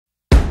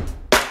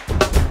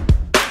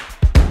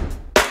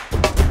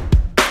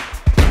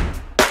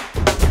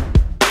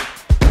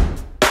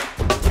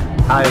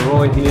Hi,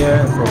 Roy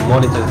here from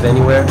Monitors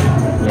Anywhere.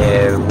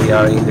 We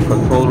are in the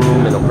control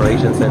room and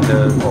operation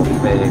center of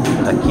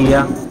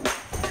Rakia.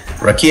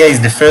 Rakia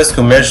is the first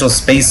commercial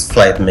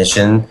spaceflight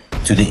mission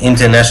to the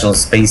International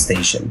Space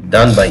Station,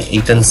 done by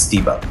Eitan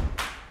Stiba.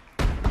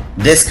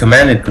 This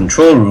command and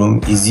control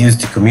room is used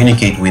to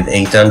communicate with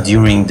Eitan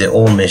during the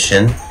whole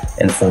mission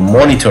and for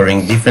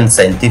monitoring different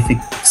scientific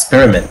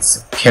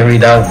experiments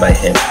carried out by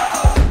him.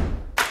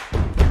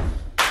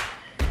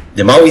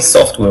 The MAWi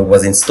software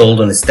was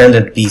installed on a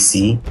standard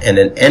PC, and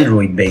an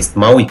Android-based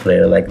MAWi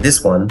player like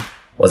this one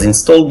was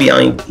installed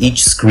behind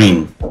each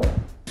screen.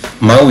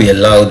 MAWi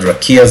allowed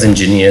Rakia's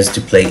engineers to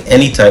play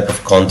any type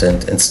of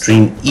content and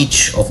stream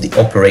each of the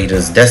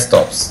operator's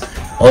desktops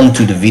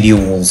onto the video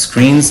wall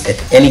screens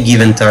at any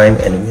given time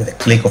and with a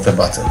click of a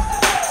button.